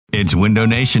It's Window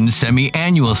Nation's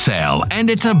semi-annual sale, and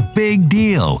it's a big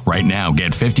deal. Right now,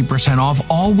 get 50% off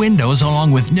all windows along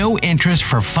with no interest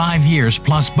for 5 years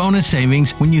plus bonus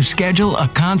savings when you schedule a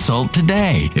consult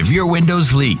today. If your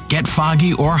windows leak, get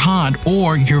foggy or hot,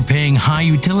 or you're paying high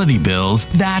utility bills,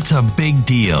 that's a big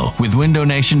deal. With Window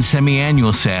Nation's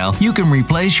semi-annual sale, you can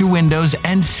replace your windows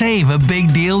and save a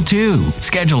big deal too.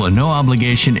 Schedule a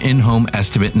no-obligation in-home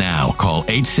estimate now. Call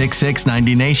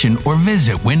 866-90NATION or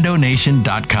visit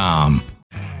windownation.com.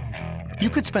 You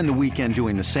could spend the weekend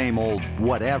doing the same old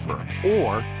whatever,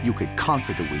 or you could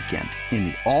conquer the weekend in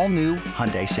the all-new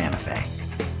Hyundai Santa Fe.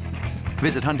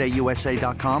 Visit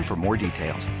HyundaiUSA.com for more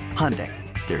details. Hyundai,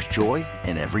 there's joy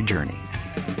in every journey.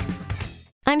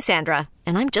 I'm Sandra,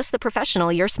 and I'm just the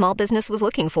professional your small business was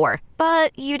looking for.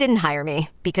 But you didn't hire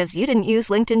me because you didn't use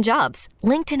LinkedIn Jobs.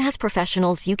 LinkedIn has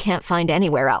professionals you can't find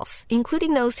anywhere else,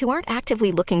 including those who aren't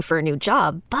actively looking for a new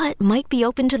job, but might be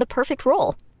open to the perfect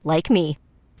role, like me.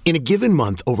 In a given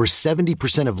month, over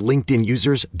 70% of LinkedIn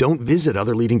users don't visit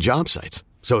other leading job sites.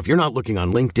 So if you're not looking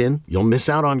on LinkedIn, you'll miss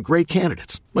out on great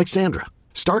candidates like Sandra.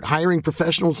 Start hiring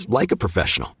professionals like a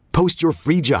professional. Post your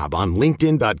free job on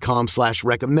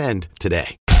linkedin.com/recommend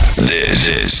today.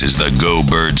 This is the Go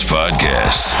Birds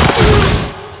Podcast.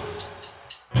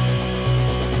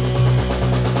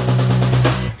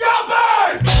 Go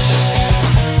Birds!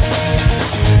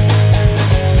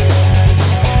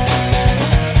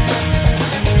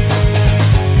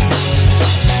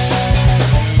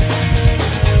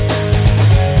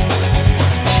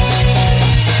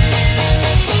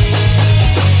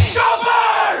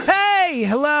 Hey,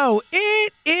 hello.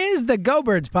 It is the Go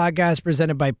Birds Podcast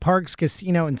presented by Parks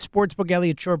Casino and Sportsbook.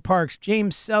 Elliott Shore Parks,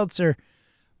 James Seltzer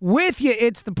with you.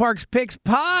 It's the Parks Picks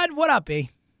Pod. What up, E?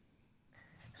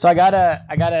 So I got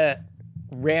a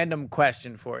random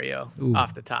question for you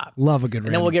off the top. Love a good random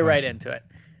and then we'll get right into it.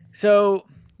 So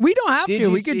we don't have to.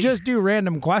 We could just do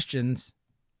random questions.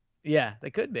 Yeah, they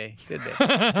could be.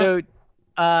 So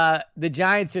the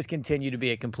Giants just continue to be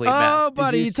a complete mess. Oh,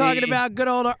 buddy, you talking about good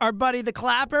old our buddy the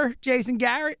Clapper, Jason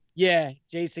Garrett? Yeah,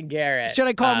 Jason Garrett. Should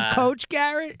I call him Coach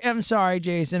Garrett? I'm sorry,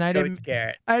 Jason. Coach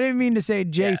Garrett. I didn't mean to say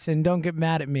Jason. Yeah. Don't get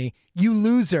mad at me. You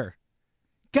loser.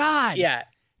 God. Yeah.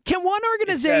 Can one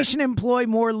organization employ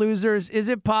more losers? Is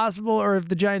it possible, or have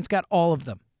the Giants got all of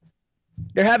them?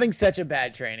 They're having such a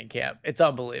bad training camp. It's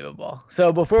unbelievable.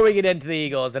 So before we get into the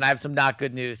Eagles, and I have some not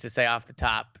good news to say off the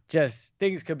top, just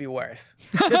things could be worse.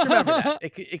 Just remember that.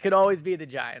 It could always be the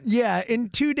Giants. Yeah, in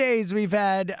 2 days we've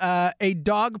had a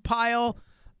dog pile,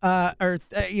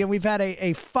 we've had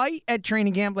a fight at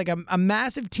training camp, like a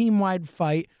massive team-wide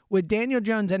fight with Daniel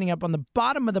Jones ending up on the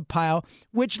bottom of the pile,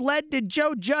 which led to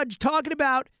Joe Judge talking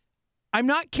about, I'm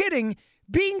not kidding,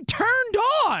 being turned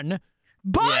on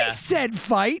by said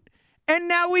fight. And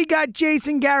now we got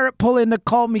Jason Garrett pulling the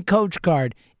call me coach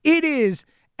card. It is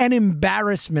an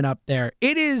embarrassment up there.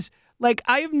 It is like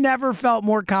I have never felt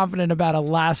more confident about a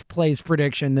last place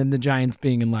prediction than the Giants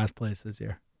being in last place this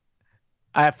year.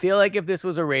 I feel like if this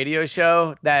was a radio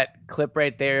show, that clip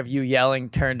right there of you yelling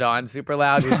turned on super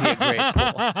loud would be a great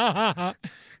pull.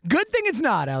 Good thing it's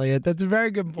not, Elliot. That's a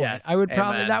very good point. Yes, I would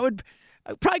probably that would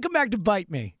probably come back to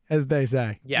bite me, as they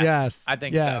say. Yes, I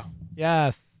think so.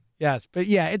 Yes, but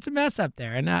yeah, it's a mess up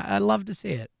there, and I love to see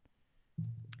it.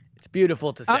 It's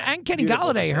beautiful to see. And Kenny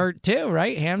Golladay hurt too,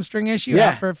 right? Hamstring issue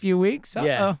out for a few weeks.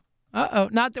 Yeah.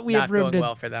 Not that we have room to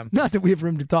well for them. Not that we have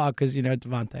room to talk because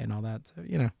Devontae and all that. So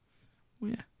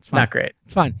it's fine. Not great.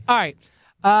 It's fine. All right.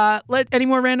 Any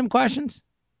more random questions?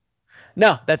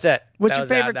 No, that's it. What's your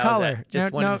favorite color?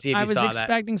 Just wanted to see if you saw that. I was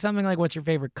expecting something like, "What's your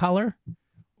favorite color?"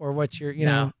 or "What's your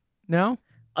No.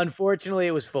 Unfortunately,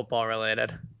 it was football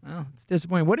related. Oh, it's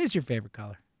disappointing. What is your favorite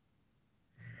color?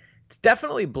 It's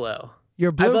definitely blue. You're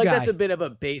a blue I feel like guy. that's a bit of a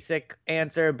basic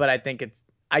answer, but I think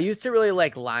I used to really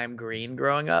like lime green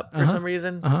growing up for some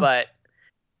reason, but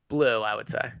blue, I would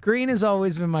say. Green has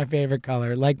always been my favorite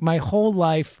color. Like my whole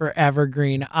life, forever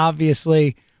green.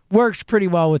 Obviously, works pretty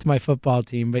well with my football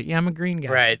team, but yeah, I'm a green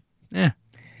guy. Right. Yeah.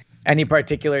 Any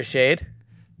particular shade?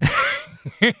 That's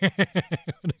a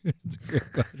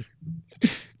great question.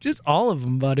 Just all of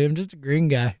them, buddy. I'm just a green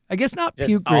guy. I guess not just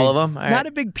puke green. All of them? All not right.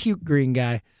 a big puke green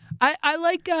guy. I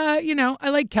like I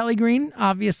like Kelly green,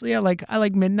 obviously. I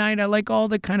like midnight. I like all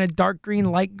the kind of dark green,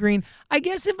 light green. I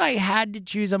guess if I had to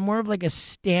choose, I'm more of like a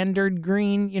standard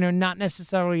green, not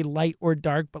necessarily light or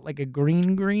dark, but like a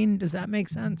green. Does that make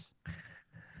sense?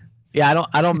 Yeah,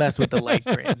 I don't mess with the light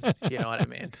green. You know what I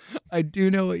mean? I do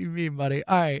know what you mean, buddy.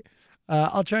 All right.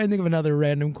 I'll try and think of another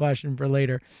random question for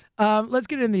later. Let's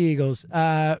get into the Eagles.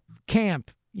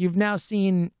 Camp. You've now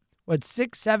seen,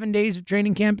 6-7 days of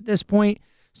training camp at this point.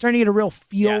 starting to get a real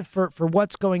feel for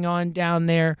what's going on down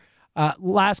there.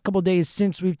 Last couple of days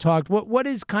since we've talked, what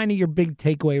is kind of your big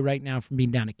takeaway right now from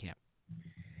being down at camp?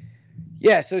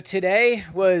 Yeah, so today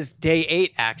was day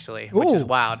 8, actually, which is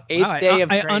wild. Eighth day of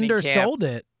training camp. I undersold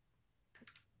it.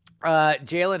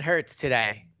 Jalen Hurts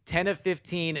today, 10 of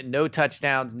 15, no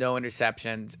touchdowns, no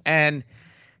interceptions. And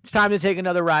it's time to take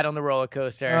another ride on the roller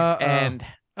coaster. And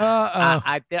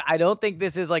I don't think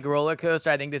this is like a roller coaster.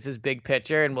 I think this is big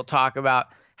picture, and we'll talk about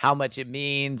how much it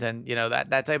means and,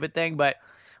 that type of thing. But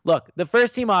look, the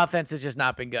first team offense has just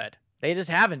not been good. They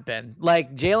just haven't been.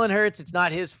 Like Jalen Hurts, it's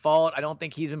not his fault. I don't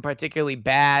think he's been particularly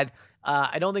bad.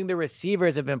 I don't think the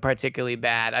receivers have been particularly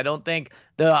bad. I don't think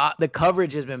the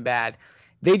coverage has been bad.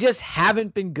 They just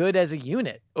haven't been good as a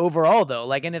unit overall,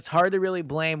 though. And it's hard to really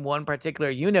blame one particular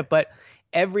unit, but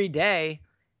every day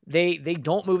they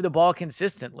don't move the ball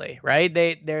consistently, right?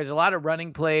 There's a lot of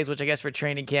running plays, which I guess for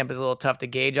training camp is a little tough to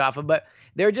gauge off of, but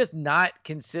they're just not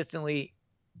consistently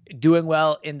doing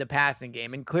well in the passing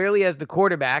game. And clearly as the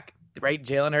quarterback, right,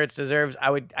 Jalen Hurts deserves,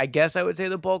 I guess I would say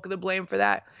the bulk of the blame for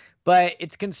that. But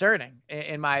it's concerning,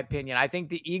 in my opinion. I think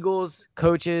the Eagles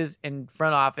coaches and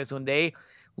front office, when they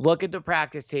look at the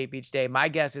practice tape each day, my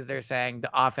guess is they're saying the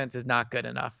offense is not good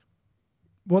enough.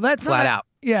 Well, that's flat out.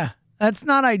 Yeah, that's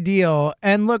not ideal.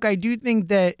 And look, I do think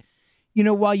that,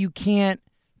 while you can't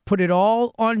put it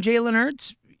all on Jalen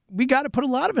Hurts, we got to put a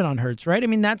lot of it on Hurts, right? I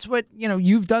mean, that's what,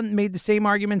 you've made the same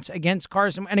arguments against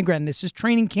Carson. And again, this is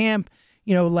training camp.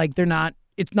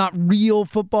 It's not real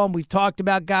football. And we've talked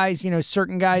about guys,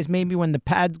 certain guys, maybe when the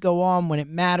pads go on, when it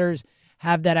matters,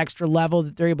 have that extra level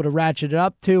that they're able to ratchet it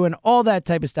up to and all that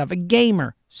type of stuff. A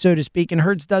gamer, so to speak. And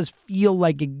Hurts does feel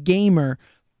like a gamer.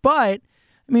 But,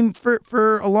 I mean,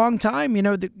 for a long time,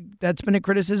 that's been a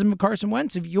criticism of Carson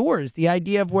Wentz, of yours. The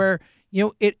idea of where,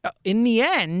 it in the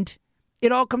end,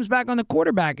 it all comes back on the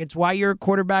quarterback. It's why you're a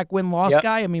quarterback win-loss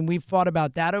guy. I mean, we've fought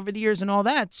about that over the years and all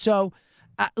that. So,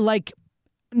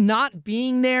 not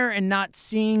being there and not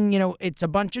seeing, it's a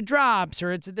bunch of drops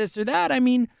or it's this or that. I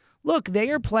mean, look, they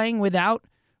are playing without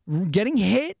getting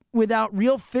hit, without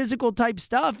real physical type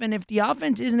stuff. And if the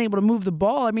offense isn't able to move the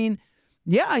ball, I mean,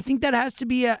 yeah, I think that has to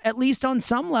be at least on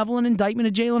some level an indictment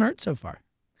of Jalen Hurts so far.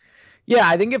 Yeah,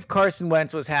 I think if Carson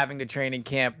Wentz was having the training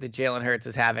camp that Jalen Hurts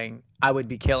is having, I would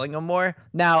be killing him more.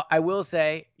 Now, I will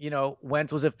say,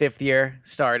 Wentz was a 5th-year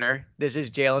starter. This is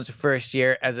Jalen's first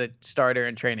year as a starter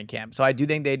in training camp. So I do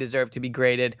think they deserve to be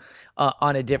graded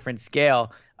on a different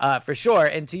scale for sure.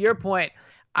 And to your point,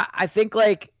 I think,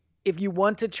 if you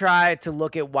want to try to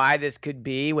look at why this could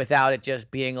be without it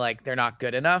just being like they're not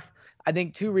good enough, I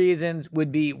think 2 reasons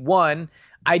would be, one,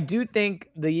 I do think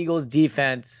the Eagles'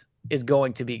 defense is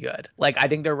going to be good. I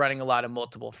think they're running a lot of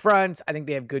multiple fronts. I think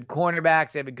they have good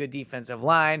cornerbacks. They have a good defensive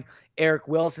line. Eric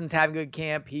Wilson's having a good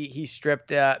camp. He stripped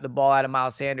the ball out of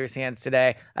Miles Sanders' hands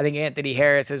today. I think Anthony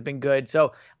Harris has been good.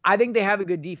 So I think they have a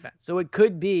good defense. So it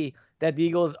could be that the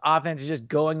Eagles' offense is just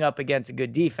going up against a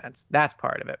good defense. That's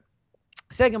part of it.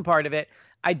 Second part of it,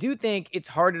 I do think it's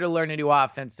harder to learn a new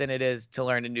offense than it is to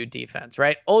learn a new defense,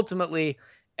 right? Ultimately,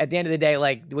 at the end of the day,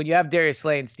 when you have Darius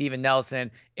Slay and Steven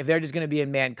Nelson, if they're just going to be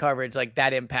in man coverage,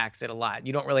 that impacts it a lot.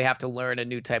 You don't really have to learn a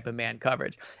new type of man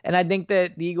coverage. And I think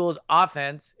that the Eagles'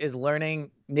 offense is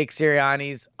learning Nick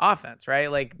Sirianni's offense, right?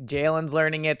 Jalen's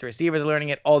learning it, the receivers learning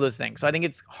it, all those things. So I think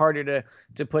it's harder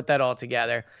to put that all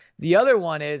together. The other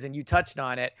one is, and you touched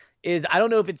on it, is I don't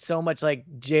know if it's so much like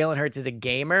Jalen Hurts is a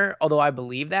gamer, although I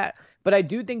believe that, but I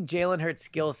do think Jalen Hurts'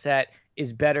 skill set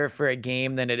is better for a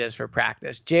game than it is for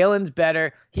practice. Jalen's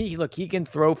better. He can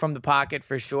throw from the pocket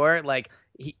for sure.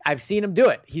 I've seen him do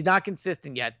it. He's not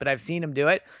consistent yet, but I've seen him do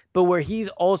it. But where he's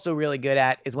also really good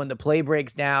at is when the play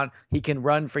breaks down, he can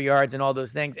run for yards and all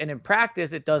those things. And in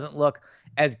practice, it doesn't look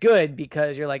as good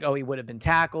because you're like, oh, he would have been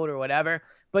tackled or whatever.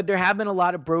 But there have been a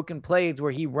lot of broken plays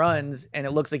where he runs and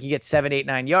it looks like he gets 7, 8,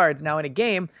 9 yards. Now in a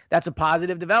game, that's a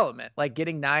positive development.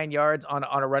 Getting 9 yards on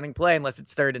a running play, unless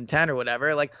it's 3rd and 10 or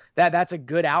whatever, that's a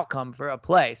good outcome for a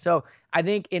play. So I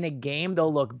think in a game,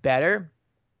 they'll look better.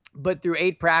 But through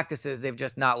 8 practices, they've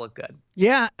just not looked good.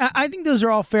 Yeah, I think those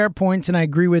are all fair points, and I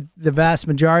agree with the vast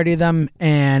majority of them.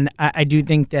 And I do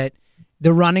think that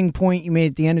the running point you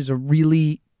made at the end is a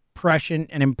really prescient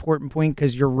and important point,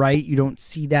 because you're right. You don't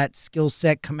see that skill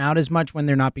set come out as much when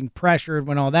they're not being pressured,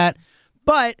 when all that.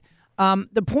 But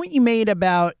the point you made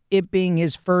about it being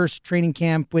his first training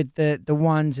camp with the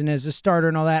ones and as a starter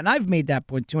and all that, and I've made that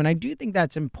point too, and I do think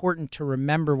that's important to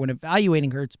remember when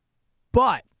evaluating Hurts.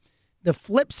 But the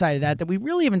flip side of that we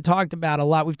really haven't talked about a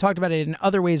lot, we've talked about it in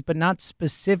other ways, but not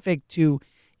specific to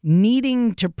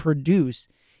needing to produce,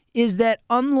 is that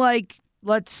unlike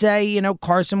let's say,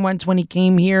 Carson Wentz when he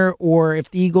came here, or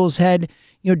if the Eagles had,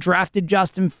 drafted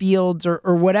Justin Fields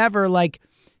or whatever, like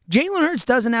Jalen Hurts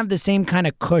doesn't have the same kind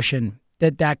of cushion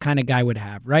that kind of guy would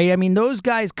have, right? I mean, those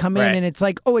guys come in and it's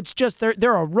like, oh, it's just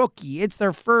they're a rookie. It's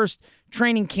their first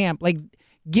training camp. Like,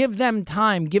 give them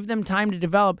time to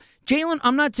develop. Jalen,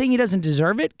 I'm not saying he doesn't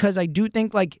deserve it, because I do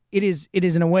think like it is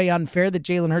in a way unfair that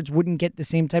Jalen Hurts wouldn't get the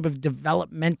same type of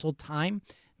developmental time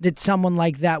that someone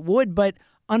like that would. But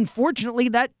unfortunately,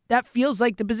 that feels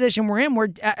like the position we're in, where,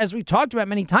 as we talked about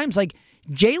many times, like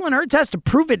Jalen Hurts has to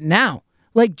prove it now.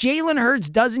 Like, Jalen Hurts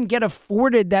doesn't get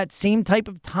afforded that same type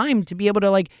of time to be able to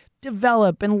like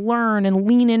develop and learn and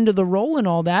lean into the role and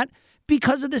all that,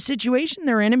 because of the situation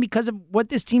they're in and because of what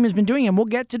this team has been doing. And we'll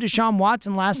get to Deshaun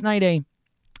Watson last night, a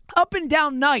up and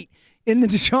down night in the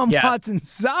Deshaun Watson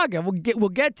saga. We'll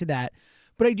get to that.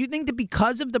 But I do think that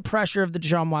because of the pressure of the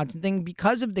Deshaun Watson thing,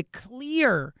 because of the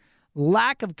clear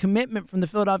lack of commitment from the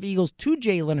Philadelphia Eagles to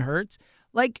Jalen Hurts,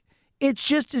 like, it's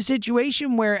just a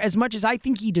situation where, as much as I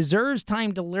think he deserves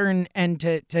time to learn and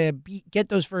to get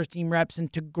those first team reps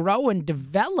and to grow and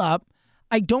develop,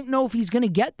 I don't know if he's going to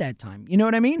get that time. You know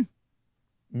what I mean?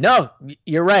 No,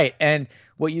 you're right. And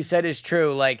what you said is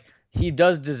true. Like, he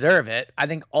does deserve it. I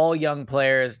think all young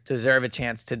players deserve a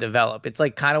chance to develop. It's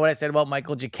like kind of what I said about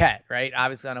Michael Jacquet, right?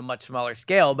 Obviously on a much smaller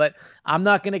scale, but I'm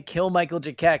not going to kill Michael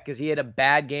Jacquet because he had a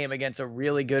bad game against a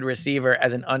really good receiver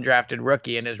as an undrafted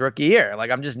rookie in his rookie year.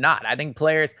 Like, I'm just not. I think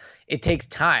players, it takes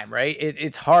time, right?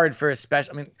 It's hard for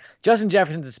Justin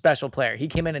Jefferson's a special player. He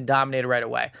came in and dominated right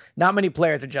away. Not many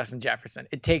players are Justin Jefferson.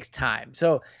 It takes time.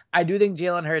 So I do think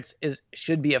Jalen Hurts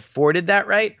should be afforded that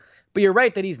right. But you're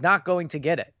right that he's not going to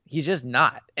get it. He's just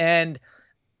not. And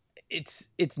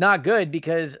it's not good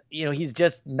because, he's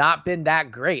just not been that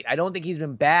great. I don't think he's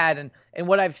been bad. And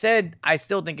what I've said, I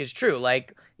still think is true.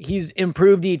 Like, he's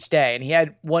improved each day, and he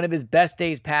had one of his best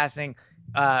days passing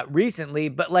recently,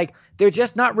 but like, they're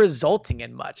just not resulting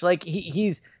in much. Like,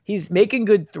 he's making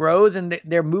good throws and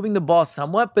they're moving the ball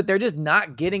somewhat, but they're just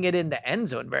not getting it in the end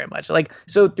zone very much. Like,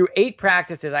 so through 8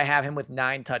 practices, I have him with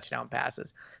 9 touchdown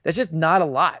passes. That's just not a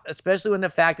lot, especially when the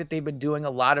fact that they've been doing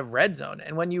a lot of red zone.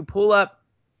 And when you pull up,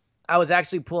 I was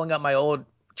actually pulling up my old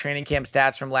training camp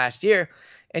stats from last year,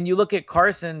 and you look at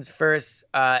Carson's first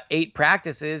 8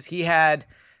 practices, he had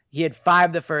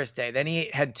 5 the first day, then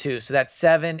he had 2. So that's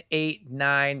 7, 8,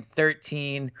 9,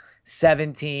 13,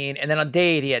 17, and then on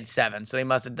day 8 he had 7. So he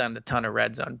must have done a ton of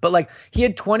red zone. But like, he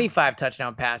had 25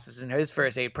 touchdown passes in his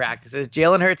first 8 practices.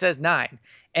 Jalen Hurts has 9.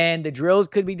 And the drills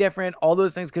could be different. All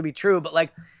those things could be true, but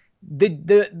like,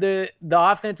 the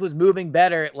offense was moving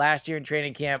better last year in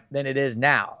training camp than it is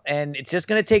now. And it's just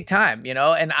going to take time,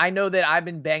 And I know that I've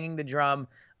been banging the drum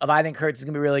of I think Hurts is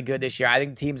going to be really good this year. I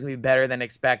think the team's going to be better than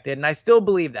expected. And I still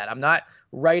believe that. I'm not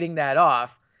writing that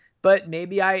off. But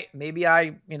maybe I,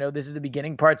 this is the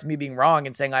beginning parts of me being wrong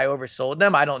and saying I oversold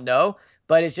them. I don't know.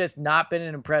 But it's just not been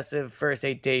an impressive first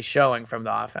 8 days showing from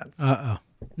the offense.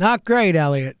 Not great,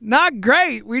 Elliot. Not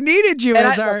great. We needed you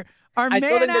as our man out in front. I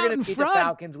still think they're going to beat the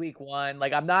Falcons week 1.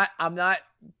 Like, I'm not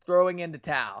throwing in the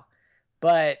towel.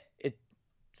 But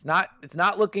it's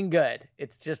not looking good.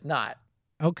 It's just not.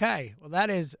 Okay. Well, that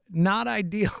is not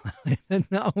ideal.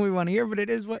 That's not what we want to hear, but it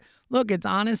is it's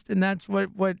honest, and that's what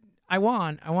I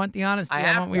want. I want the honesty.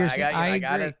 I want what you're saying. I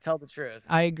got to tell the truth.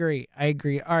 I agree.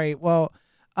 All right. Well,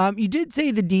 you did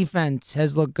say the defense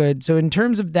has looked good. So in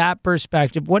terms of that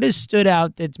perspective, what has stood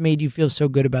out that's made you feel so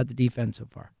good about the defense so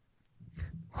far?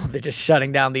 They're just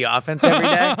shutting down the offense every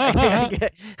day.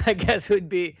 I guess would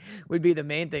be the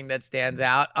main thing that stands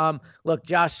out. Look,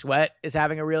 Josh Sweat is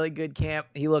having a really good camp.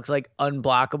 He looks like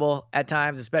unblockable at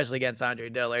times, especially against Andre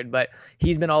Dillard, but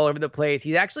he's been all over the place.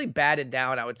 He's actually batted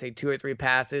down, I would say, 2 or 3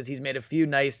 passes. He's made a few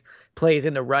nice plays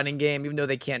in the running game. Even though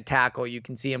they can't tackle, you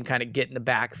can see him kind of get in the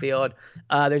backfield.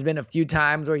 There's been a few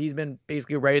times where he's been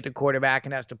basically right at the quarterback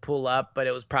and has to pull up, but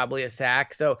it was probably a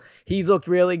sack. So he's looked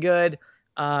really good.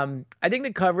 I think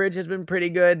the coverage has been pretty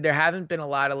good. There haven't been a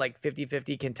lot of like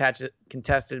 50-50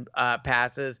 contested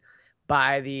passes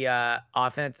by the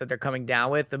offense that they're coming down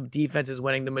with. The defense is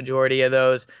winning the majority of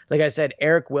those. Like I said,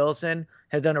 Eric Wilson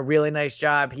has done a really nice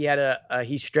job.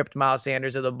 He stripped Miles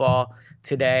Sanders of the ball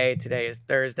today. Today is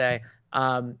Thursday.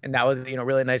 And that was,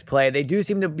 really nice play. They do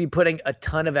seem to be putting a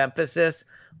ton of emphasis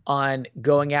on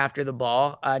going after the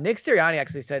ball. Nick Sirianni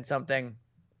actually said something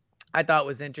I thought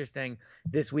was interesting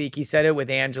this week. He said it with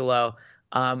Angelo.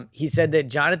 He said that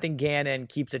Jonathan Gannon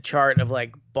keeps a chart of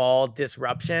like ball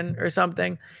disruption or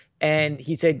something. And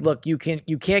he said, look, you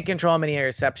can't control how many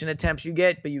interception attempts you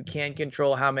get, but you can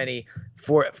control how many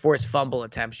forced fumble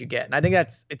attempts you get. And I think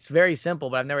it's very simple,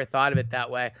 but I've never thought of it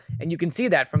that way. And you can see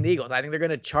that from the Eagles. I think they're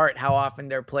going to chart how often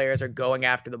their players are going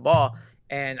after the ball.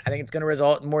 And I think it's going to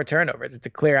result in more turnovers. It's a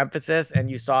clear emphasis, and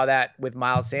you saw that with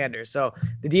Miles Sanders. So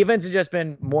the defense has just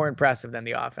been more impressive than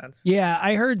the offense. Yeah,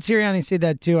 I heard Sirianni say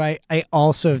that too. I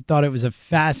also thought it was a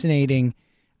fascinating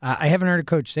I haven't heard a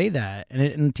coach say that.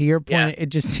 And to your point, it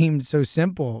just seemed so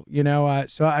simple,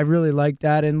 so I really like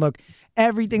that. And look,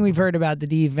 everything we've heard about the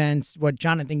defense, what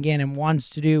Jonathan Gannon wants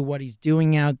to do, what he's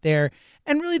doing out there,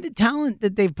 and really the talent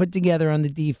that they've put together on the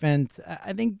defense,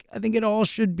 I think it all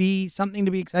should be something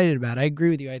to be excited about. I agree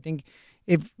with you. I think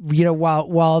if,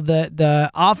 while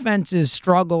the offense's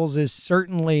struggles is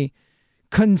certainly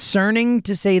concerning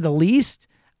to say the least,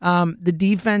 the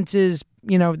defense is,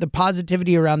 the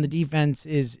positivity around the defense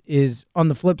is on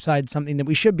the flip side something that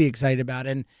we should be excited about.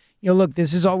 And, look,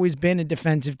 this has always been a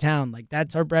defensive town. Like,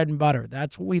 that's our bread and butter.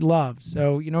 That's what we love.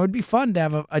 So, it'd be fun to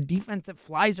have a defense that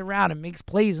flies around and makes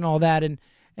plays and all that. And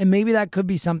maybe that could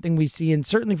be something we see. And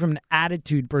certainly from an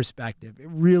attitude perspective, it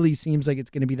really seems like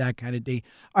it's going to be that kind of day.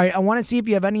 All right, I want to see if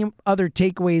you have any other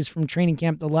takeaways from training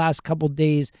camp the last couple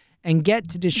days and get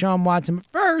to Deshaun Watson. But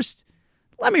first,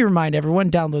 let me remind everyone,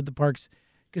 download the Parx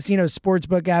Casino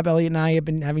Sportsbook app. Elliot and I have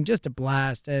been having just a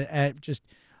blast at just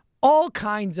all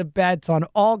kinds of bets on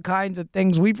all kinds of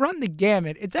things. We've run the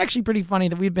gamut. It's actually pretty funny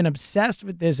that we've been obsessed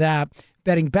with this app,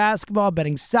 betting basketball,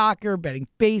 betting soccer, betting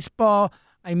baseball.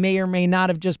 I may or may not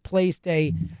have just placed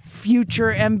a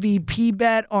future MVP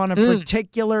bet on a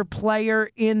particular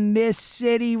player in this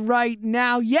city right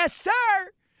now. Yes, sir.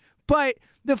 But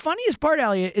the funniest part,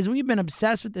 Elliot, is we've been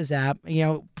obsessed with this app.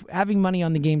 Having money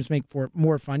on the games make for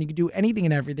more fun. You can do anything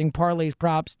and everything. Parlays,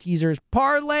 props, teasers,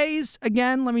 parlays.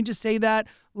 Again, let me just say that.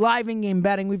 Live in-game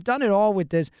betting. We've done it all with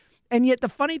this. And yet the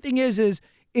funny thing is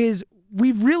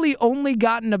we've really only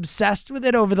gotten obsessed with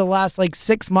it over the last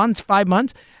 6 months, 5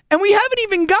 months. And we haven't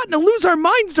even gotten to lose our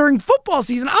minds during football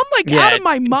season. I'm out of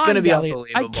my mind, it's gonna be Elliot.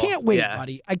 I can't wait,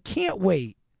 buddy. I can't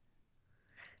wait.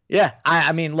 Yeah,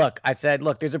 I mean, look, I said,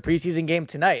 there's a preseason game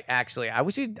tonight. Actually, I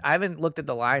haven't looked at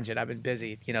the lines yet. I've been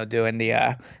busy, doing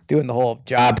the whole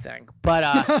job thing.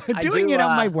 But doing it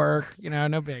on my work,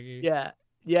 no biggie.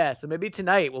 Yeah. So maybe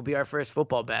tonight will be our first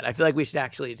football bet. I feel like we should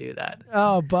actually do that.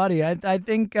 Oh, buddy, I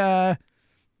think,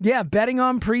 betting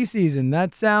on preseason.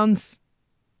 That sounds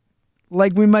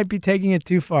like we might be taking it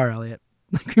too far, Elliot.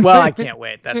 I can't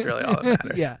wait. That's really all that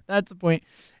matters. Yeah, that's the point.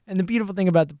 And the beautiful thing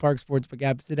about the Parx Sportsbook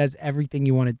app is it has everything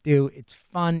you want to do. It's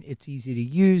fun. It's easy to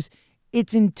use.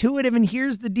 It's intuitive. And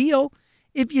here's the deal.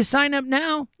 If you sign up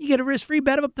now, you get a risk-free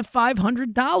bet of up to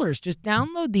 $500. Just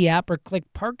download the app or click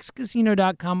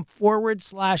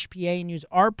parxcasino.com/PA and use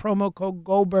our promo code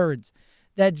GOBIRDS.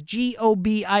 That's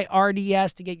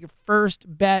GOBIRDS to get your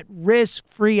first bet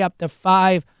risk-free up to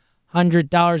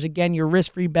 $500. Again, your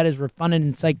risk-free bet is refunded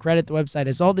in site credit. The website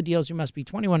has all the deals. You must be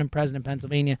 21 and present in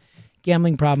Pennsylvania.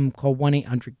 Gambling problem, call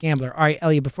 1-800-GAMBLER. All right,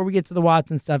 Elliot, before we get to the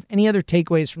Watson stuff, any other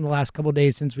takeaways from the last couple of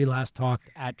days since we last talked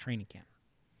at training camp?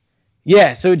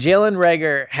 Yeah, so Jalen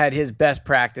Reagor had his best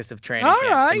practice of training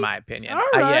camp, in my opinion. All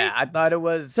right. I thought it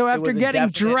was. So after getting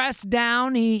dressed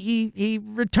down, he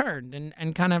returned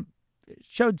and kind of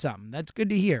showed something. That's good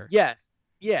to hear. Yes.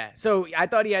 Yeah. So I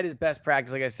thought he had his best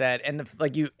practice, like I said, and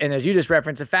as you just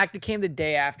referenced, the fact it came the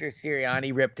day after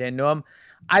Sirianni ripped into him,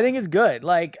 I think is good.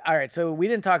 All right, so we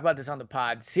didn't talk about this on the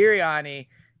pod. Sirianni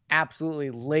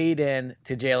absolutely laid in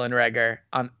to Jalen Reagor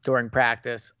during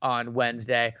practice on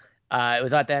Wednesday. It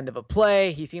was at the end of a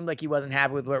play. He seemed like he wasn't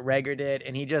happy with what Reagor did,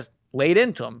 and he just laid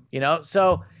into him,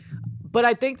 So, but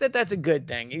I think that's a good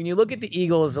thing. When you look at the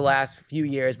Eagles the last few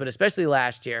years, but especially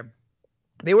last year,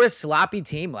 they were a sloppy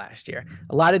team last year.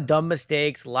 A lot of dumb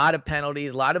mistakes, a lot of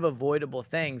penalties, a lot of avoidable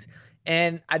things.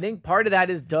 And I think part of that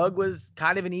is Doug was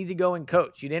kind of an easygoing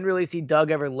coach. You didn't really see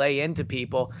Doug ever lay into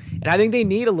people. And I think they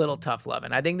need a little tough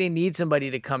loving. I think they need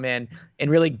somebody to come in and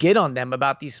really get on them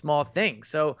about these small things.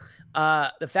 So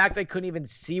the fact that I couldn't even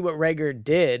see what Reagor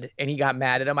did and he got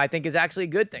mad at him, I think is actually a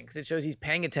good thing because it shows he's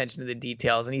paying attention to the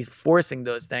details and he's forcing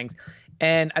those things.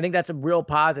 And I think that's a real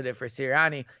positive for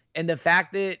Sirianni. And the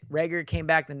fact that Reagor came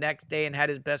back the next day and had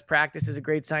his best practice is a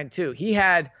great sign too. He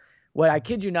had what, I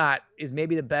kid you not, is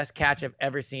maybe the best catch I've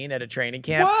ever seen at a training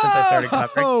camp since I started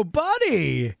covering. Oh,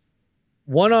 buddy.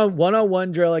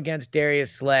 One-on-one drill against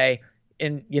Darius Slay.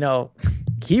 And,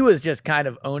 he was just kind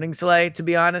of owning Slay, to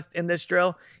be honest, in this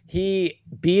drill. He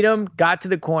beat him, got to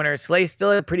the corner. Slay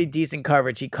still had pretty decent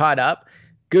coverage. He caught up.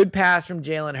 Good pass from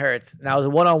Jalen Hurts. Now it was a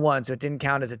one-on-one, so it didn't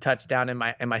count as a touchdown in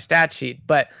my stat sheet.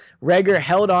 But Reagor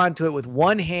held on to it with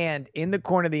one hand in the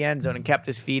corner of the end zone and kept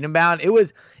his feet in bound. It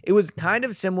was kind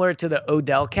of similar to the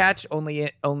Odell catch,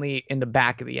 only in the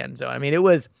back of the end zone. I mean, it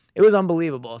was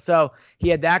unbelievable. So he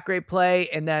had that great play,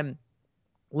 and then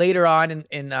later on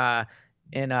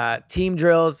in team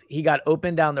drills, he got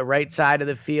open down the right side of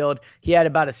the field. He had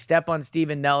about a step on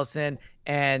Steven Nelson.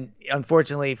 And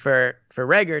unfortunately for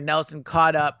Reagor, Nelson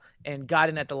caught up and got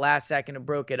in at the last second and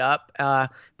broke it up. But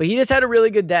he just had a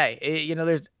really good day.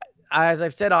 There's, as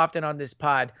I've said often on this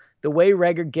pod, the way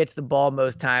Reagor gets the ball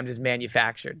most times is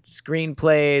manufactured. Screen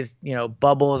plays,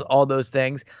 bubbles, all those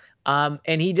things.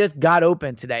 And he just got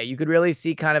open today. You could really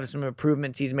see kind of some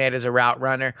improvements he's made as a route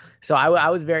runner. So I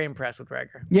was very impressed with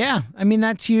Reagor. Yeah, I mean,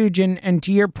 that's huge. And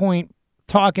to your point,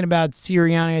 talking about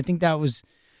Sirianni, I think that was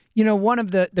one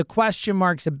of the question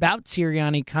marks about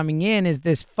Sirianni coming in is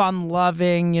this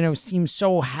fun-loving, seems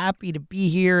so happy to be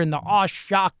here, and the aw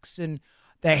shucks and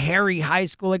the Harry High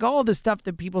School, like all the stuff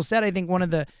that people said. I think one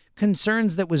of the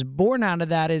concerns that was born out of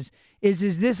that is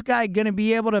this guy going to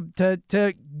be able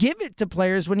to give it to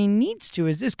players when he needs to?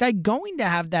 Is this guy going to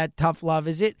have that tough love?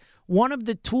 Is it one of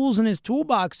the tools in his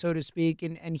toolbox, so to speak?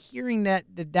 And hearing that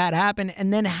happen,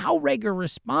 and then how Reagor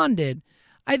responded,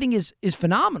 I think is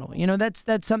phenomenal.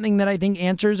 That's something that I think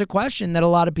answers a question that a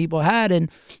lot of people had. And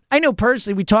I know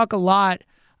personally, we talk a lot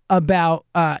about,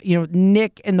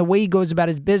 Nick and the way he goes about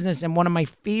his business. And one of my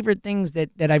favorite things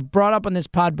that I've brought up on this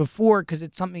pod before, because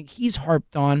it's something he's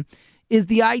harped on, is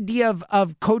the idea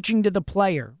of coaching to the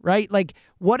player, right? Like,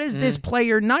 what does this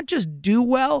player not just do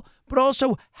well, but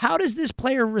also how does this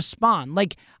player respond?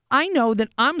 Like, I know that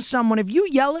I'm someone, if you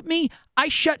yell at me, I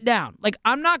shut down. Like,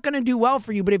 I'm not going to do well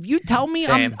for you, but if you tell me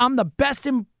I'm the best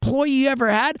employee you ever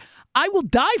had, I will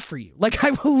die for you. Like,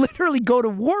 I will literally go to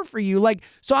war for you. Like,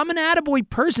 so I'm an attaboy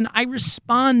person. I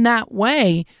respond that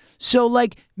way. So,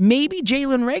 like, maybe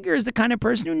Jalen Reagor is the kind of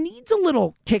person who needs a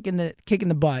little kick in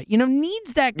the butt,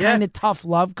 needs that kind of tough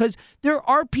love, because there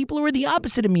are people who are the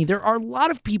opposite of me. There are a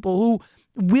lot of people who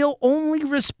will only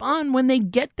respond when they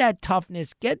get that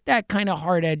toughness, get that kind of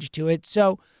hard edge to it.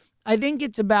 So I think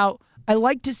it's about, I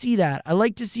like to see that. I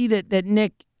like to see that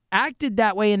Nick acted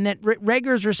that way, and that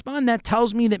Reagor's respond. That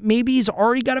tells me that maybe he's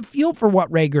already got a feel for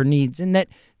what Reagor needs, and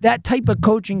that type of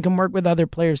coaching can work with other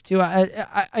players too.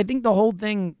 I think the whole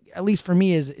thing, at least for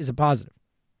me, is a positive.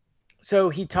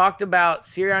 So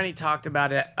Sirianni talked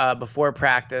about it before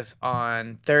practice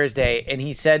on Thursday, and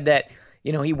he said that,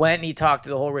 he went and he talked to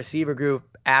the whole receiver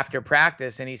group after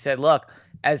practice, and he said, look,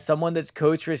 as someone that's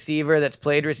coached receiver, that's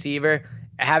played receiver,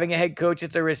 having a head coach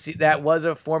that was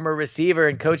a former receiver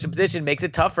and coached the position makes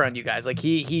it tougher on you guys. Like,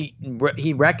 he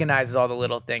recognizes all the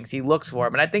little things. He looks for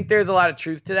them. And I think there's a lot of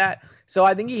truth to that. So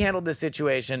I think he handled the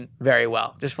situation very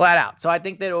well, just flat out. So I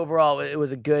think that overall it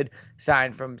was a good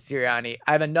sign from Sirianni.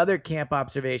 I have another camp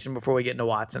observation before we get into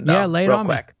Watson, though. Yeah, lay it on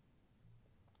real quick.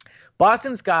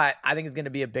 Boston Scott, I think, is going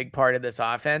to be a big part of this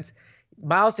offense.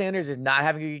 Miles Sanders is not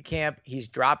having a good camp. He's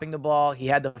dropping the ball. He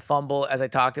had the fumble, as I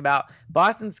talked about.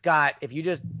 Boston Scott, if you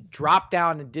just dropped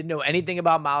down and didn't know anything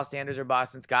about Miles Sanders or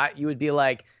Boston Scott, you would be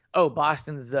like, oh,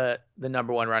 Boston's the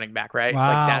number one running back, right? Wow.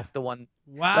 Like, that's the one.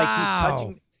 Wow. Like, he's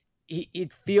touching.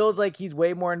 It feels like he's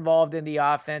way more involved in the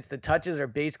offense. The touches are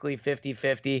basically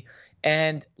 50-50.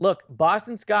 And look,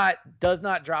 Boston Scott does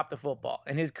not drop the football.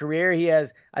 In his career, he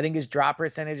has, I think his drop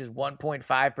percentage is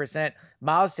 1.5%.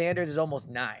 Miles Sanders is almost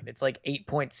 9. It's like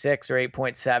 8.6 or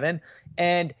 8.7.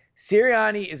 And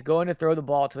Sirianni is going to throw the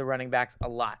ball to the running backs a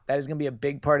lot. That is going to be a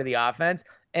big part of the offense.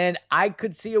 And I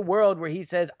could see a world where he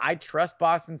says, I trust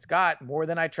Boston Scott more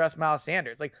than I trust Miles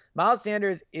Sanders. Like, Miles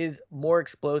Sanders is more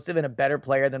explosive and a better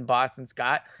player than Boston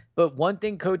Scott. But one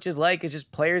thing coaches like is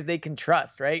just players they can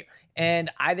trust, right?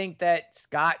 And I think that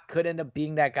Scott could end up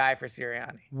being that guy for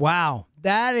Sirianni. Wow.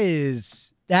 That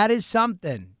is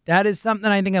something. That is something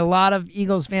I think a lot of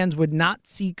Eagles fans would not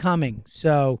see coming.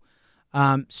 So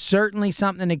certainly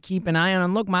something to keep an eye on.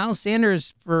 And look, Miles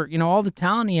Sanders, for all the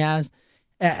talent he has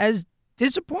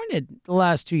disappointed the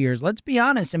last 2 years. Let's be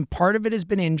honest. And part of it has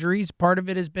been injuries. Part of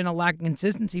it has been a lack of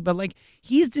consistency. But,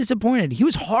 he's disappointed. He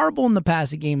was horrible in the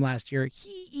passing game last year.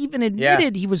 He even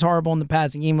admitted he was horrible in the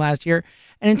passing game last year.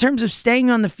 And in terms of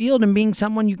staying on the field and being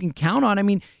someone you can count on, I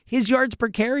mean, his yards per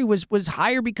carry was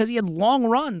higher because he had long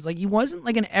runs. Like, he wasn't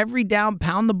like an every down,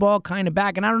 pound the ball kind of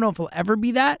back. And I don't know if he'll ever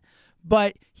be that.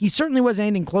 But he certainly wasn't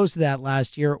anything close to that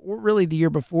last year or really the year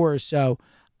before. So,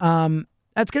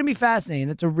 that's going to be fascinating.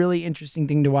 That's a really interesting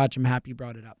thing to watch. I'm happy you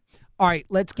brought it up. All right,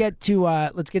 let's get to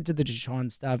the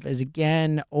Deshaun stuff. As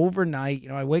again, overnight,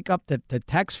 I wake up to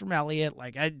texts from Elliot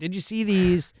like, "Did you see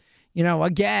these?"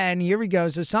 again, here we go.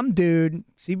 So some dude,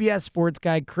 CBS sports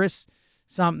guy, Chris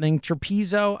something,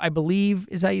 Trapizzo, I believe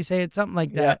is how you say it, something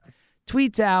like that,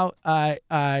 tweets out,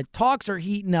 talks are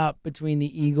heating up between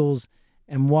the Eagles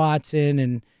and Watson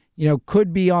and,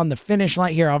 could be on the finish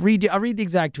line. Here, I'll read the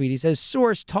exact tweet. He says,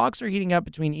 source, talks are heating up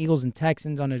between Eagles and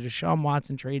Texans on a Deshaun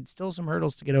Watson trade. Still some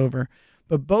hurdles to get over,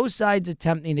 but both sides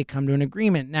attempting to come to an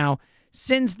agreement. Now,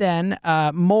 since then,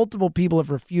 multiple people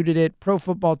have refuted it. Pro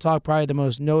Football Talk, probably the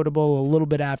most notable, a little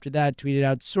bit after that, tweeted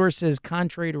out, sources,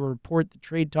 contrary to a report, the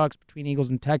trade talks between Eagles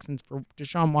and Texans for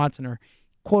Deshaun Watson are,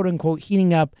 quote-unquote,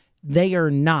 heating up. They are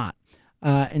not.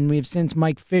 And we have since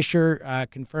Mike Fisher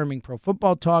confirming Pro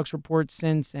Football Talk's reports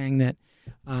since, saying that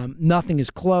nothing is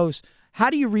close. How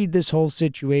do you read this whole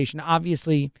situation?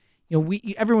 Obviously,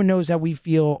 everyone knows how we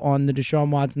feel on the Deshaun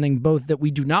Watson thing, both that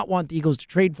we do not want the Eagles to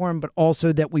trade for him, but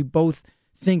also that we both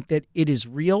think that it is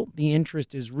real. The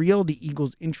interest is real. The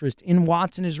Eagles' interest in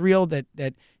Watson is real,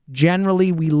 that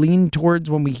generally we lean towards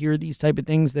when we hear these type of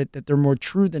things, that they're more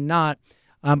true than not.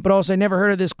 But also, I never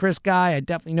heard of this Chris guy. I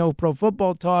definitely know Pro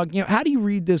Football Talk. How do you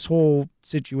read this whole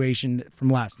situation from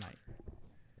last night?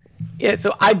 Yeah,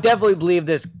 so I definitely believe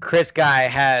this Chris guy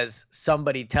has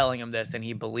somebody telling him this and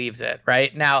he believes it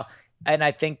right now. And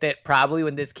I think that probably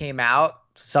when this came out,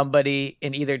 somebody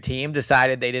in either team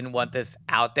decided they didn't want this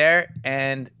out there.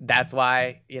 And that's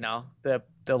why, the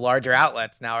larger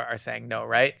outlets now are saying no,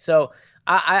 right? So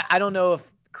I don't know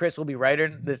if Chris will be right or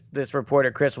this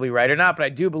reporter Chris will be right or not, but I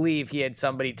do believe he had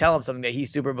somebody tell him something that he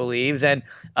super believes. And,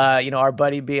 our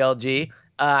buddy BLG,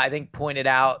 I think pointed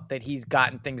out that he's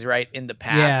gotten things right in the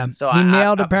past. Yeah, so he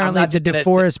nailed apparently the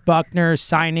DeForest Buckner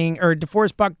signing or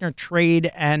DeForest Buckner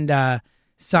trade and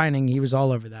signing. He was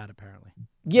all over that apparently.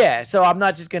 Yeah, so I'm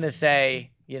not just going to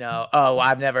say,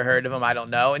 I've never heard of him, I don't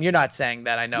know. And you're not saying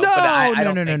that, I know. No,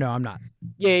 but no, I'm not.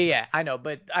 Yeah, I know.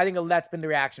 But I think that's been the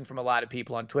reaction from a lot of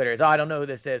people on Twitter is, I don't know who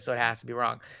this is, so it has to be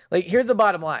wrong. Like, here's the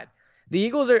bottom line. The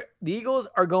Eagles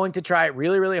are going to try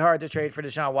really, really hard to trade for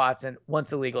Deshaun Watson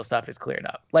once the legal stuff is cleared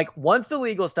up. Like, once the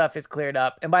legal stuff is cleared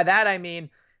up, and by that I mean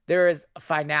there is a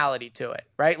finality to it,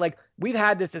 right? Like, we've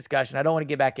had this discussion. I don't want to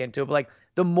get back into it, but, like,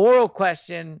 the moral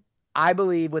question, I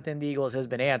believe, within the Eagles has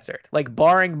been answered. Like,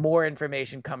 barring more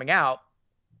information coming out,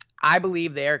 I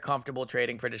believe they are comfortable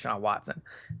trading for Deshaun Watson.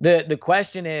 The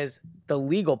question is the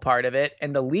legal part of it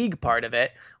and the league part of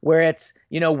it, where it's,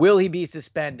 will he be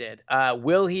suspended?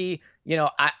 Will he,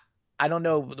 I don't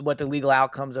know what the legal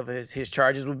outcomes of his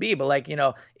charges would be, but like,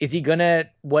 is he gonna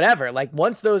whatever? Like,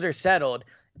 once those are settled,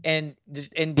 and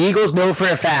the Eagles know for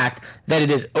a fact that it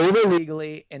is over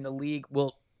legally, and the league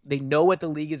they know what the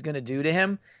league is going to do to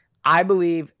him. I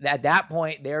believe that at that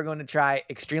point, they're going to try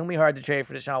extremely hard to trade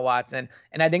for Deshaun Watson,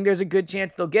 and I think there's a good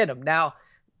chance they'll get him. Now,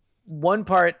 one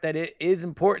part that is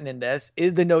important in this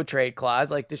is the no trade clause.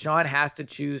 Like, Deshaun has to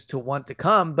choose to want to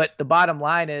come, but the bottom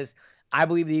line is I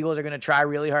believe the Eagles are going to try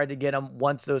really hard to get him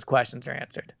once those questions are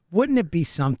answered. Wouldn't it be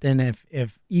something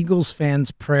if Eagles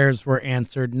fans' prayers were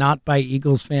answered, not by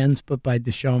Eagles fans, but by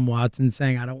Deshaun Watson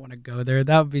saying, I don't want to go there?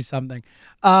 That would be something.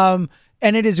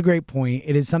 And it is a great point.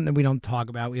 It is something we don't talk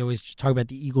about. We always just talk about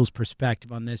the Eagles'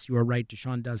 perspective on this. You are right.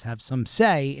 Deshaun does have some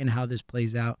say in how this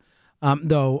plays out.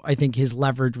 Though I think his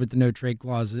leverage with the no trade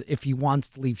clause, if he wants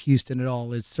to leave Houston at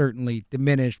all, is certainly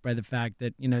diminished by the fact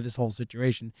that, this whole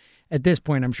situation. At this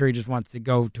point, I'm sure he just wants to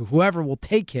go to whoever will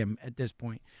take him at this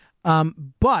point.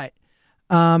 But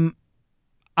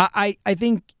I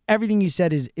think everything you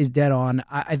said is dead on.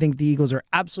 I think the Eagles are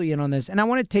absolutely in on this. And I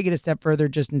want to take it a step further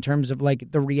just in terms of, like,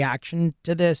 the reaction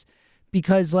to this.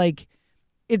 Because, like,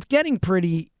 it's getting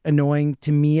pretty annoying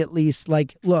to me, at least.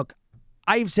 Like, look,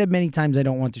 I've said many times I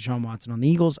don't want Deshaun Watson on the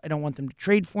Eagles. I don't want them to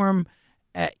trade for him.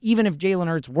 Even if Jalen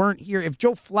Hurts weren't here, if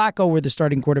Joe Flacco were the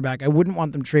starting quarterback, I wouldn't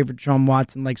want them to trade for Deshaun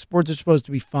Watson. Like, sports are supposed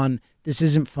to be fun. This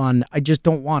isn't fun. I just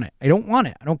don't want it. I don't want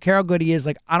it. I don't care how good he is.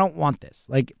 Like, I don't want this.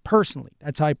 Like, personally,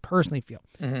 that's how I personally feel.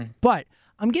 Mm-hmm. But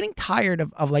I'm getting tired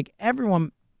of like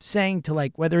everyone saying to,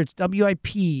 like, whether it's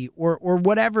WIP or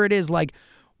whatever it is, like,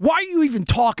 why are you even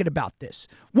talking about this?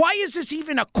 Why is this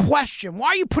even a question? Why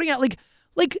are you putting out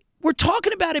like we're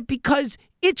talking about it because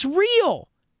it's real.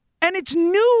 And it's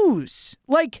news.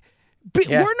 Like, we're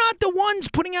not the ones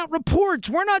putting out reports.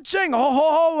 We're not saying,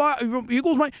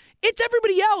 Eagles might. It's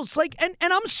everybody else. Like, and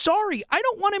I'm sorry. I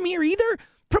don't want him here either.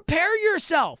 Prepare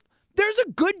yourself. There's a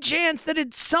good chance that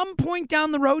at some point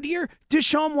down the road here,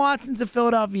 Deshaun Watson's a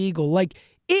Philadelphia Eagle. Like,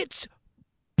 it's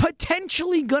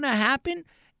potentially going to happen,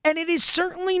 and it is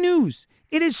certainly news.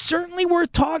 It is certainly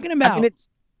worth talking about. I mean,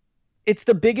 it's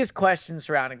the biggest question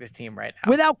surrounding this team right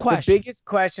now. Without question. The biggest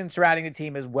question surrounding the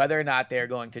team is whether or not they're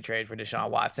going to trade for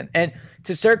Deshaun Watson. And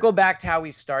to circle back to how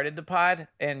we started the pod,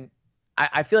 and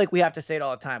I feel like we have to say it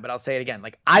all the time, but I'll say it again.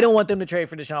 Like, I don't want them to trade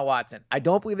for Deshaun Watson. I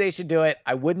don't believe they should do it.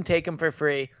 I wouldn't take him for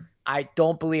free. I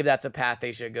don't believe that's a path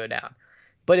they should go down.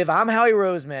 But if I'm Howie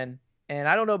Roseman, and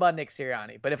I don't know about Nick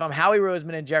Sirianni, but if I'm Howie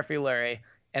Roseman and Jeffrey Lurie,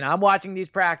 and I'm watching these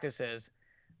practices,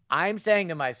 I'm saying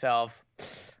to myself,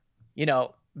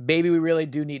 maybe we really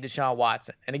do need Deshaun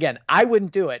Watson. And again, I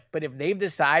wouldn't do it, but if they've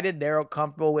decided they're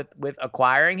comfortable with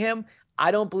acquiring him,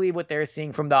 I don't believe what they're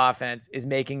seeing from the offense is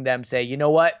making them say, you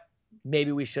know what,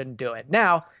 maybe we shouldn't do it.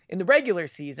 Now, in the regular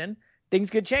season, things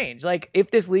could change. Like,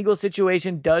 if this legal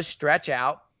situation does stretch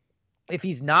out, if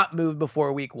he's not moved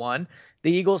before week 1,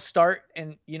 the Eagles start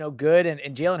and, good and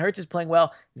Jalen Hurts is playing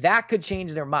well, that could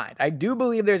change their mind. I do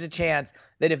believe there's a chance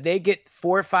that if they get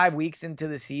 4 or 5 weeks into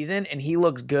the season and he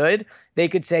looks good, they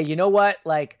could say, you know what,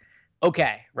 like,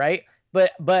 okay, right?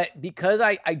 But because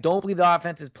I don't believe the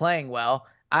offense is playing well,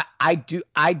 I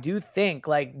do think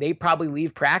like they probably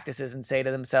leave practices and say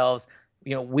to themselves,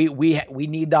 we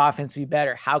need the offense to be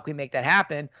better. How can we make that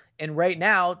happen? And right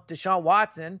now, Deshaun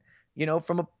Watson,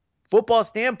 from a football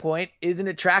standpoint, is an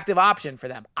attractive option for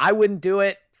them. I wouldn't do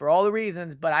it for all the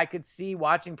reasons, but I could see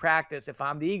watching practice if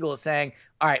I'm the Eagles saying,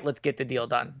 all right, let's get the deal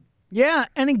done. Yeah,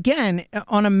 and again,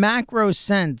 on a macro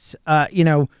sense,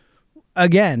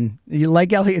 again,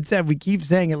 like Elliot said, we keep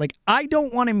saying it, like, I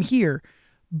don't want him here,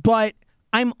 but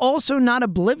I'm also not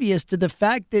oblivious to the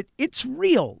fact that it's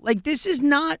real. Like, this is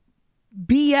not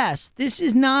BS. This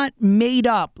is not made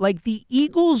up. Like, the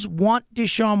Eagles want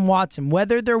Deshaun Watson,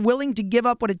 whether they're willing to give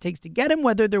up what it takes to get him,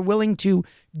 whether they're willing to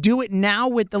do it now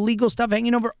with the legal stuff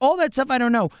hanging over, all that stuff, I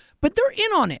don't know. But they're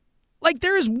in on it. Like,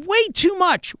 there is way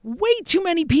too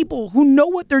many people who know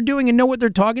what they're doing and know what they're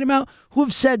talking about who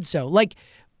have said so. Like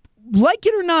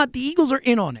it or not, the Eagles are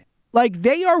in on it. Like,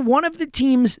 they are one of the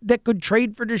teams that could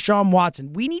trade for Deshaun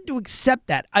Watson. We need to accept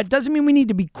that. It doesn't mean we need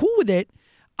to be cool with it.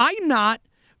 I'm not.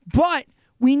 But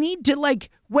we need to, like,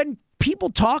 when people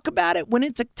talk about it, when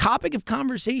it's a topic of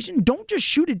conversation, don't just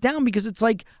shoot it down because it's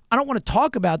like, I don't want to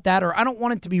talk about that or I don't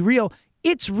want it to be real.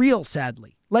 It's real,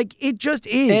 sadly. Like, it just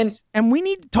is. And we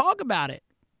need to talk about it,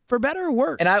 for better or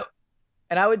worse. And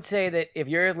I would say that if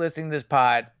you're listening to this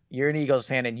pod, you're an Eagles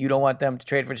fan and you don't want them to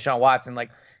trade for Deshaun Watson,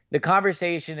 like, the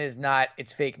conversation is not,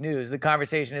 it's fake news. The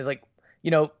conversation is like,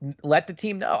 let the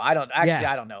team know. I don't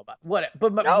know about what,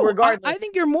 but no, regardless. I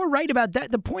think you're more right about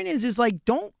that. The point is like,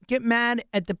 don't get mad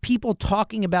at the people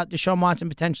talking about Deshaun Watson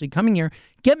potentially coming here.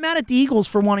 Get mad at the Eagles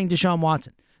for wanting Deshaun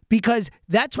Watson because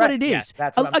that's what it is. Yes,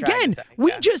 that's what I'm trying to say.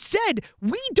 We just said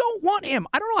we don't want him.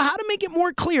 I don't know how to make it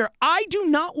more clear. I do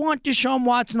not want Deshaun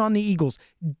Watson on the Eagles.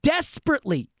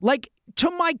 Desperately. Like, to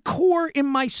my core, in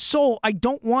my soul, I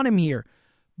don't want him here.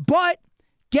 But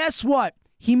guess what?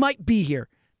 He might be here.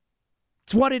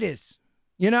 It's what it is,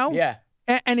 Yeah.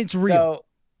 And it's real. So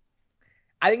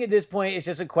I think at this point, it's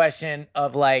just a question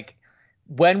of, like,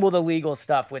 when will the legal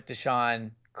stuff with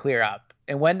Deshaun clear up?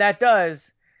 And when that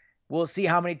does, we'll see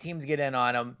how many teams get in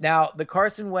on him. Now, the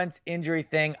Carson Wentz injury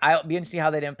thing, I'll be interested to see how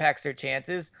that impacts their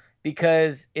chances.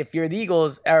 Because if you're the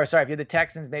Eagles, if you're the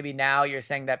Texans, maybe now you're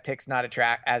saying that pick's not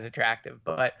as attractive.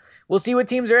 But we'll see what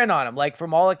teams are in on him. Like,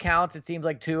 from all accounts, it seems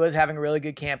like Tua's having a really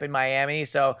good camp in Miami.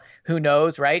 So who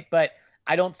knows, right? But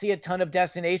I don't see a ton of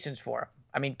destinations for him.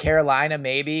 I mean, Carolina,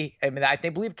 maybe. I mean, I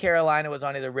believe Carolina was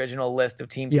on his original list of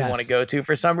teams you want to go to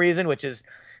for some reason, which is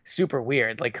super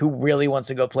weird. Like, who really wants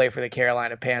to go play for the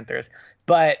Carolina Panthers?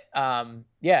 But,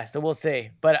 so we'll see.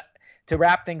 But to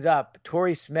wrap things up,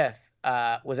 Torrey Smith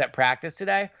was at practice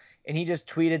today, and he just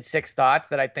tweeted 6 thoughts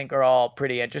that I think are all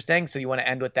pretty interesting. So you want to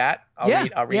end with that? I'll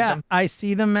read them. I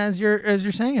see them as you're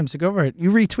saying them. So go for it. You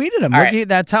retweeted them. Right.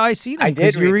 That's how I see them. I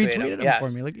did retweet them yes.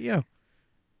 for me. Look at you.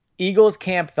 Eagles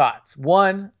camp thoughts.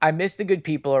 1, I miss the good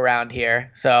people around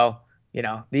here. So,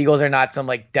 the Eagles are not some,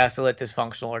 like, desolate,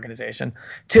 dysfunctional organization.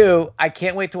 2, I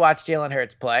can't wait to watch Jalen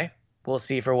Hurts play. We'll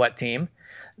see for what team.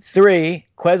 3,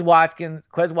 Quez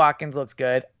Watkins looks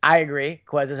good. I agree.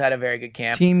 Quez has had a very good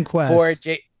camp. Team Quez.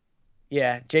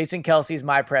 4, Jason Kelsey's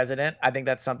my president. I think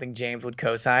that's something James would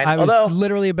co-sign. I was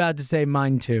literally about to say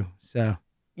mine too. So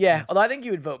yeah, although I think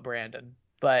you would vote Brandon.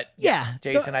 But yes,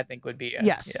 Jason, I think would be.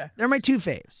 Yes, they're my 2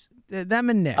 faves.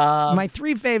 Them and Nick. My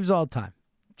 3 faves all time.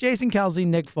 Jason Kelsey,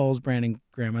 Nick Foles, Brandon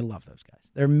Graham. I love those guys.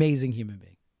 They're amazing human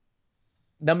beings.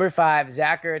 Number 5,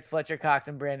 Zach Ertz, Fletcher Cox,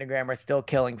 and Brandon Graham are still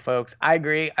killing folks. I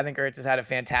agree. I think Ertz has had a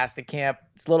fantastic camp.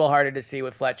 It's a little harder to see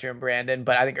with Fletcher and Brandon,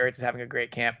 but I think Ertz is having a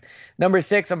great camp. Number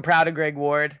 6, I'm proud of Greg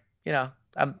Ward.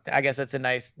 I guess that's a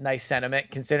nice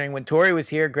sentiment, considering when Torrey was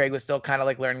here, Greg was still kind of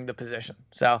like learning the position.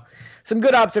 So some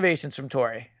good observations from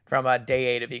Torrey from day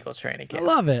 8 of Eagles training camp. I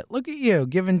love it. Look at you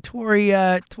giving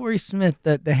Torrey Smith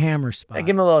the hammer spot. I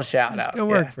give him a little shout That's out. good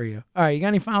work for you. All right, you got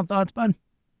any final thoughts, bud?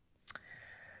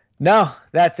 No,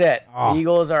 that's it. Oh,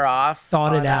 Eagles are off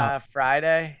thought it on out.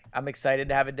 Friday. I'm excited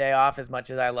to have a day off as much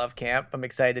as I love camp. I'm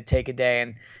excited to take a day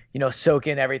and, soak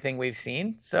in everything we've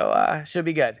seen. So should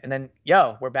be good. And then,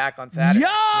 we're back on Saturday.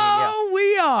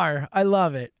 We are. I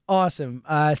love it. Awesome.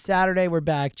 Saturday, we're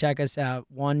back. Check us out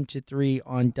 1 to 3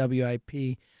 on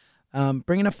WIP.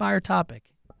 Bringing a fire topic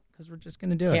because we're just going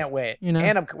to do it. Can't wait.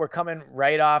 And we're coming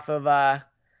right off of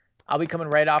I'll be coming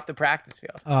right off the practice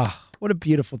field. Oh, what a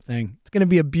beautiful thing. It's going to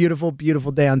be a beautiful,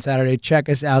 beautiful day on Saturday. Check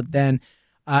us out then.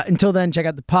 Until then, check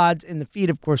out the pods in the feed.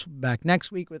 Of course, we'll be back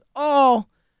next week with all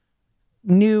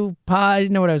new pod. I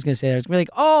didn't know what I was going to say. I was going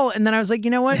to be like, and then I was like,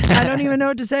 you know what? I don't even know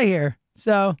what to say here.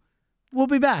 So we'll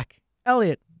be back.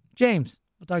 Elliot, James,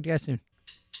 we'll talk to you guys soon.